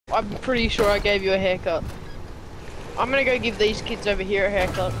I'm pretty sure I gave you a haircut. I'm gonna go give these kids over here a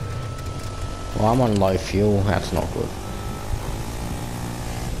haircut. Well, I'm on low fuel. That's not good.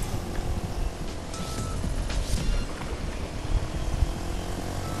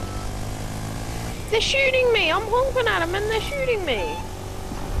 They're shooting me! I'm honking at them and they're shooting me!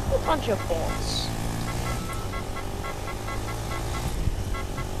 A bunch of bots.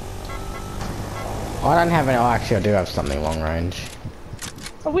 I don't have any. Oh, actually, I do have something long range.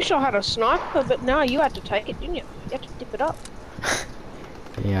 I wish I had a sniper, but no, you had to take it, didn't you? You had to dip it up.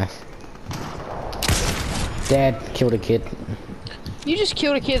 Yes. Dad killed a kid. You just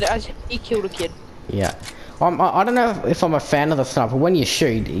killed a kid as he killed a kid. Yeah. I don't know if I'm a fan of the sniper. When you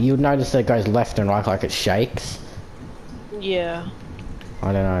shoot, you'll notice that it goes left and right like it shakes. Yeah.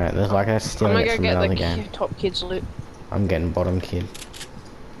 I don't know. There's like a stealing it from another game. I'm gonna go get the top kid's loot. I'm getting bottom kid.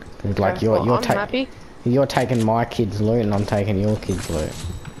 It's Okay, like well, I'm happy. You're taking my kid's loot and I'm taking your kid's loot.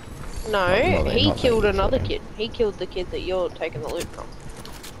 No, not he killed another sorry. kid. He killed the kid that you're taking the loot from.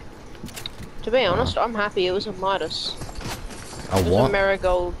 To be honest, I'm happy it was a Midas. A It was what? a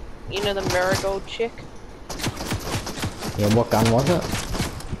marigold. You know the marigold chick? Yeah, what gun was it?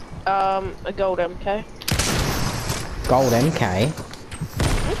 A gold MK. Gold MK?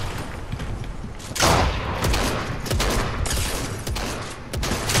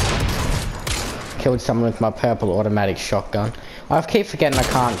 Killed someone with my purple automatic shotgun. I keep forgetting I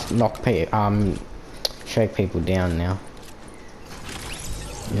can't knock shake people down now.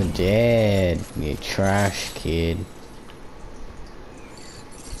 You're dead, you trash kid.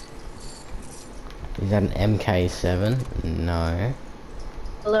 Is that an MK7? No.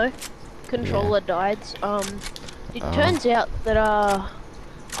 Hello? Controller died. It turns out that,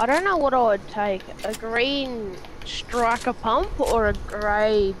 I don't know what I would take. A green striker pump or a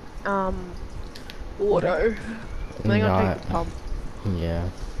grey, auto. I think I'll take the pump. Yeah.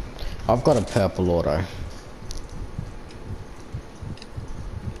 I've got a purple auto.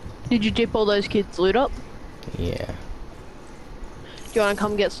 Did you dip all those kids' loot up? Yeah. Do you want to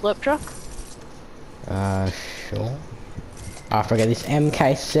come get Slurp Truck? Sure. I forget this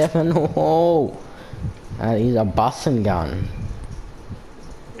MK7. Oh, that is a bussin' gun.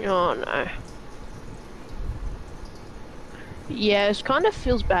 Oh no. Yeah, it kind of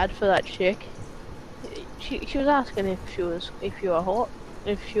feels bad for that chick. She was asking if you were hot,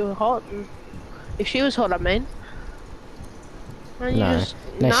 and if she was hot, I mean. And you just,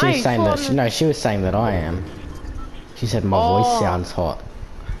 she was saying that. No, she was saying that I am. She said my voice sounds hot.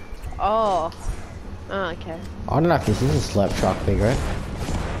 Oh. Oh, okay. I don't know if this is a slurp truck, Big Red.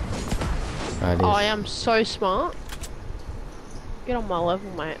 No, it is. I am so smart. Get on my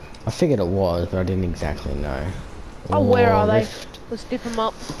level, mate. I figured it was, but I didn't exactly know. Oh, where are they? Let's dip them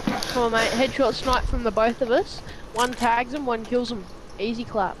up. Come on, mate. Headshot snipe from the both of us. One tags them, one kills them. Easy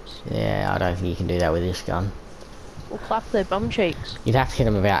claps. Yeah, I don't think you can do that with this gun. We'll clap their bum cheeks. You'd have to hit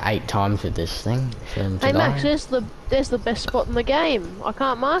them about 8 times with this thing for them to Hey, die. Max, there's the best spot in the game. I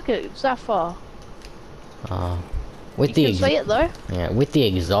can't mark it. It's that far. With you can see it though. Yeah, with the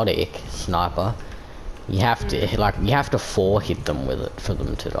exotic sniper, you have to you have to 4 hit them with it for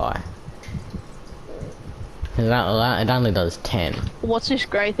them to die. It only does 10. What's this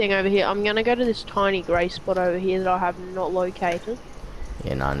grey thing over here? I'm gonna go to this tiny grey spot over here that I have not located.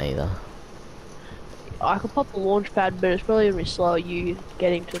 Yeah, no, neither. I could pop the launch pad, but it's probably gonna be slow you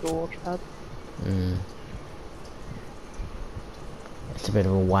getting to the launch pad. It's a bit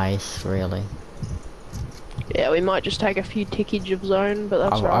of a waste, really. Yeah, we might just take a few tickage of zone, but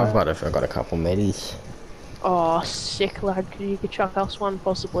that's right. I've got a couple medis. Oh, sick lad, you could chuck us one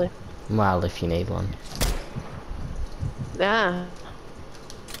possibly. Well, if you need one. Nah.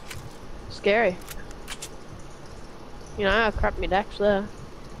 Scary. You know, I crap me decks there.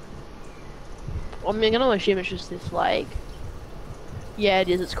 I'm gonna assume it's just this lake. Yeah, it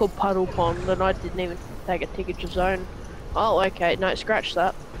is. It's called Puddle Pond, and I didn't even take a ticket of zone. Oh, okay. No, scratch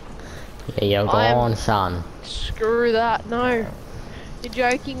that. Yeah, go on, son. Screw that. No. You're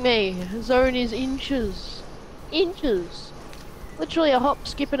joking me. Zone is inches. Inches. Literally a hop,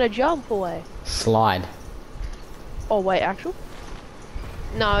 skip, and a jump away. Slide. Oh, wait, actual?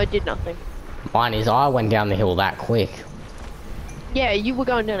 No, it did nothing. Mine is, I went down the hill that quick. Yeah, you were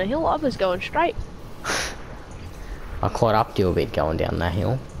going down a hill, I was going straight. I caught up to you a bit going down that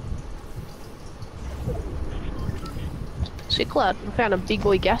hill. Sick lad, I found a big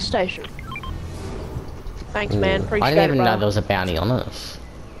boy gas station. Thanks, man, appreciate it, I didn't even know brother. there was a bounty on us.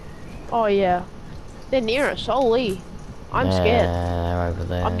 Oh, yeah. They're near us, holy. I'm scared. They're over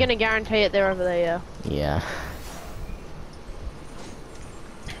there. I'm gonna guarantee it, they're over there, yeah. Yeah.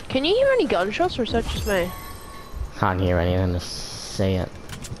 Can you hear any gunshots, or is that just me? Can't hear anything, just see it.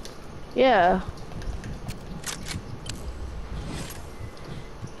 Yeah.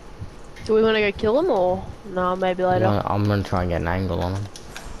 Do we want to go kill him or no? Maybe later. Yeah, I'm gonna try and get an angle on him.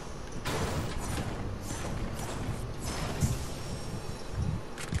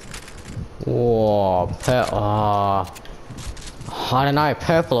 Whoa, I don't know,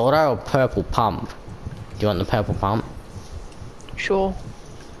 purple auto or purple pump? Do you want the purple pump? Sure.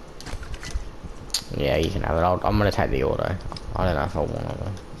 Yeah, you can have it. I'm gonna take the auto. I don't know if I want it,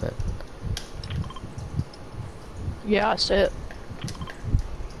 but... Yeah, I see it.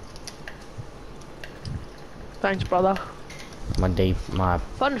 Thanks, brother. My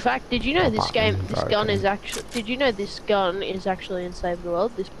Fun fact: did you know this button game, this broken. gun is actually? Did you know this gun is actually in Save the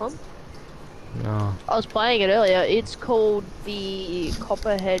World? This pump. No. I was playing it earlier. It's called the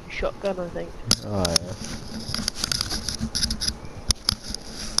Copperhead shotgun, I think. Oh, yeah.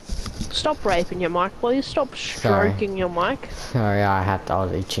 Stop raping your mic, please. Stop stroking your mic. Sorry, I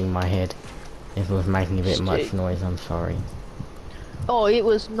was itching my head. If it was making a bit much noise, I'm sorry. Oh, it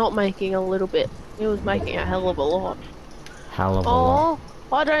was not making a little bit. It was making a hell of a lot. Hell of a lot.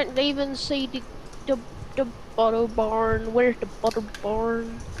 Oh, I don't even see the bottle barn. Where's the bottle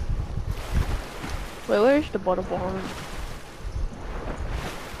barn? Wait, where's the bottle barn?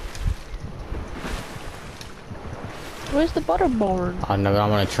 Where's the butter barn? I know, I'm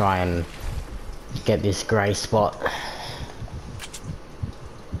gonna try and get this grey spot.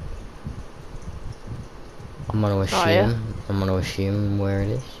 I'm gonna assume. Oh, yeah? I'm gonna assume where it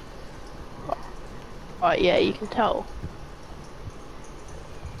is. Oh yeah, you can tell.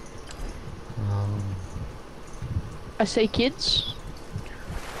 I see kids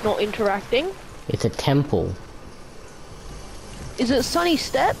not interacting. It's a temple. Is it Sunny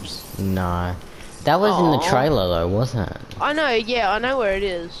Steps? No. That was in the trailer though, wasn't it? I know, yeah, I know where it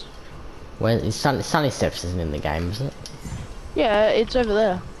is. Where Sunny Steps isn't in the game, is it? Yeah, it's over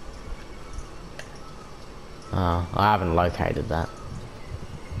there. Oh, I haven't located that.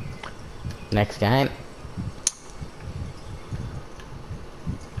 Next game.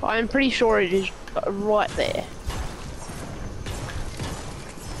 I'm pretty sure it is right there.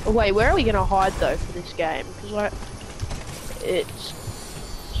 Oh, wait, where are we gonna hide though for this game? Because like, it's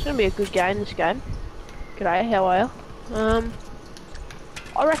gonna be a good game. This game. G'day, how are you?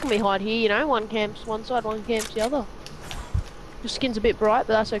 I reckon we hide here. You know, one camps one side, one camps the other. Your skin's a bit bright,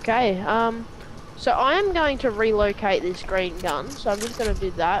 but that's okay. So I am going to relocate this green gun. So I'm just gonna do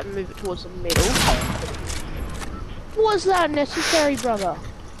that and move it towards the middle. Was that necessary, brother?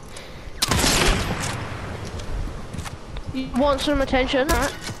 You want some attention,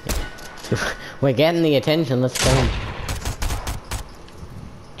 right? We're getting the attention, let's go. Do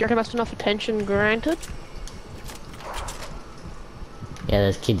you reckon that's enough attention granted? Yeah,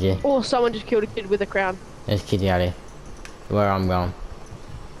 there's kids here. Or someone just killed a kid with a crown. There's kids out here. Where I'm going.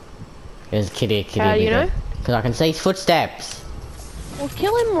 There's a kid here, How do you know? Because I can see his footsteps. Well,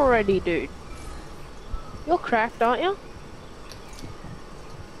 kill him already, dude. You're cracked, aren't you?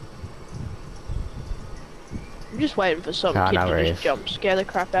 I'm just waiting for some kid to just jump scare the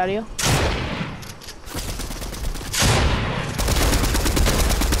crap out of you.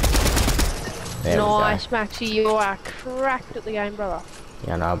 Nice, Maxie, you are cracked at the game, brother.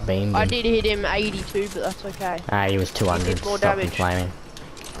 Yeah, no, I beamed him. I did hit him 82, but that's okay. Ah, he was 200. He did more Stop damage. complaining.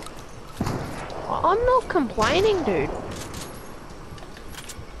 I'm not complaining, dude.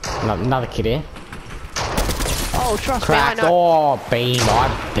 Another kid here. Oh, trust Cracked. me, I know. Oh, beamed.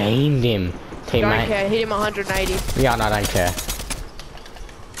 I beamed him. Teammate. Don't care, hit him 180. Yeah, no, I don't care.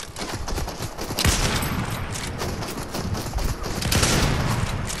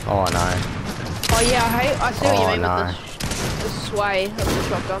 Oh no. Oh yeah, I see what you mean no. with the sway of the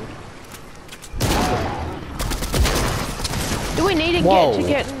shotgun. Do we need to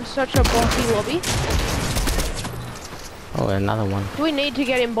get in such a bossy lobby? Oh, another one. Do we need to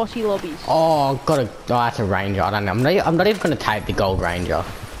get in bossy lobbies? Oh, oh, that's a ranger. I don't know. I'm not even gonna take the gold ranger.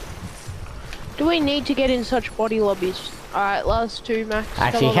 Do we need to get in such body lobbies? Alright, last two, Max.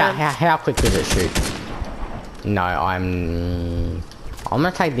 Actually, how quick does it shoot? No, I'm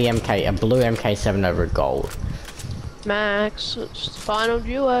gonna take the a blue MK7 over a gold. Max, it's the final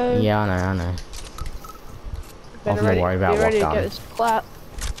duo. Yeah, I know. I'm not worried about what ready to gun. get this clap.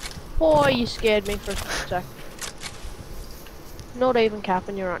 Oh, you scared me for a sec. Not even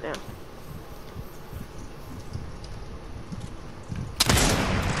capping you right now.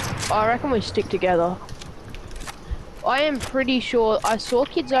 I reckon we stick together. I am pretty sure I saw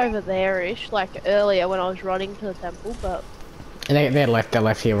kids over there-ish, like earlier when I was running to the temple, but They're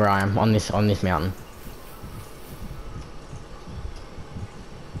left here where I am on this mountain.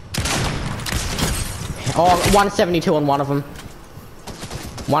 Oh, 172 on one of them.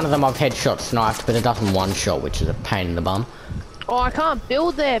 One of them I've headshot sniped, but it doesn't one shot, which is a pain in the bum. Oh, I can't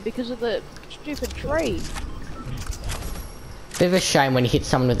build there because of the stupid tree. Bit of a shame when you hit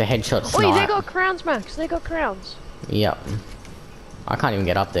someone with a headshot snipe. Oh, they got crowns, Max. They got crowns. Yep. I can't even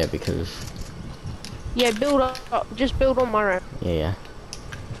get up there because... Yeah, build up. Just build on my own. Yeah.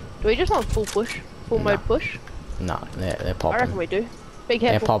 Do we just want full push? Full mode push? No, they're popping. I reckon we do. Be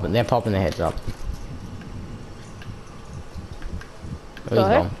careful. They're popping their heads up. Go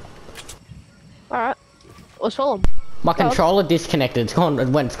ahead. Alright. Let's follow them. My controller disconnected. It's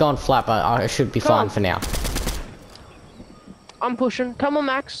gone flat, but I should be fine for now. I'm pushing. Come on,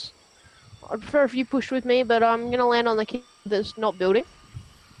 Max. I'd prefer if you pushed with me, but I'm gonna land on the kid that's not building.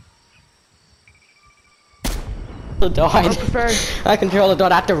 Died. My controller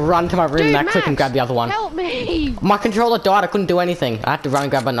died. I had to run to my room and quick and grab the other one. Help me! My controller died. I couldn't do anything. I had to run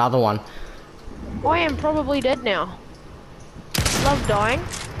and grab another one. I am probably dead now. Love dying.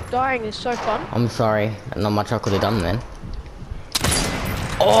 Dying is so fun. I'm sorry. Not much I could have done then.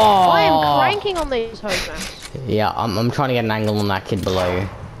 Oh! I am cranking on these hoes, man. Yeah, I'm trying to get an angle on that kid below you.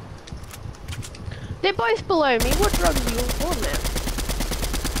 They're both below me. What drugs are you on, man?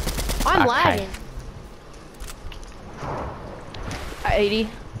 I'm lagging. 80.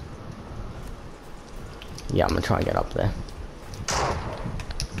 Yeah, I'm gonna try and get up there.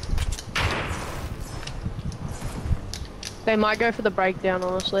 They might go for the breakdown,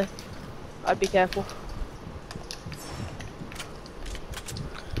 honestly. I'd be careful.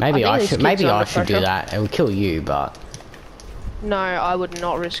 Maybe I should do that. It would kill you, but... No, I would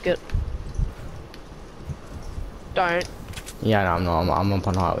not risk it. Don't. Yeah, no, I'm up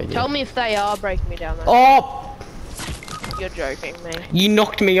on height with you. Tell me if they are breaking me down though. Oh! You're joking me. You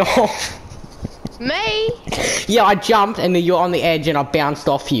knocked me off. Me? Yeah, I jumped and then you're on the edge and I bounced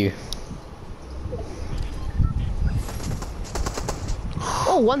off you.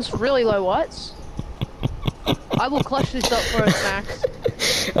 Oh, one's really low whites. I will clutch this up for us, Max.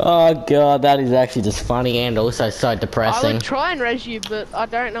 Oh god, that is actually just funny and also so depressing. I would try and res you, but I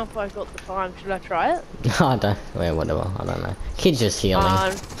don't know if I've got the time. Should I try it? I don't. Well, whatever. I don't know. Kid's just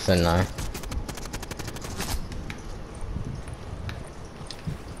healing, so no.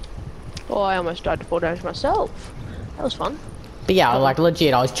 Oh, I almost died to 4 damage myself. That was fun. But yeah, like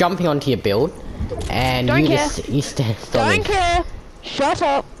legit, I was jumping onto your build, and you stand. Don't care. Shut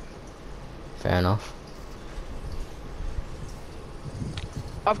up. Fair enough.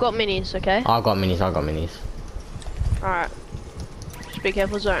 I've got minis, okay? I got minis. Alright. Just be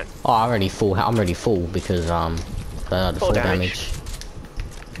careful, zone. Oh, I'm already full because the full damage.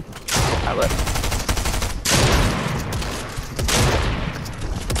 I would.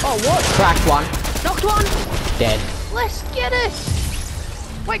 Oh, what? Cracked one. Knocked one. Dead. Let's get it.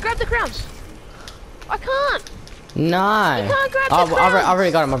 Wait, grab the crowns. I can't. No. You can't grab the crowns. I've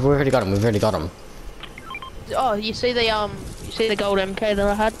already got him. We've already got him. Oh, you see the gold MK that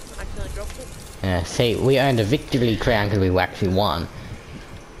I had? I accidentally dropped it. Yeah. See, we earned a victory crown because we actually won.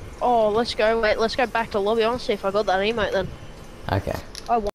 Oh, let's go. Wait, let's go back to lobby. I want to see if I got that emote then. Okay. I won.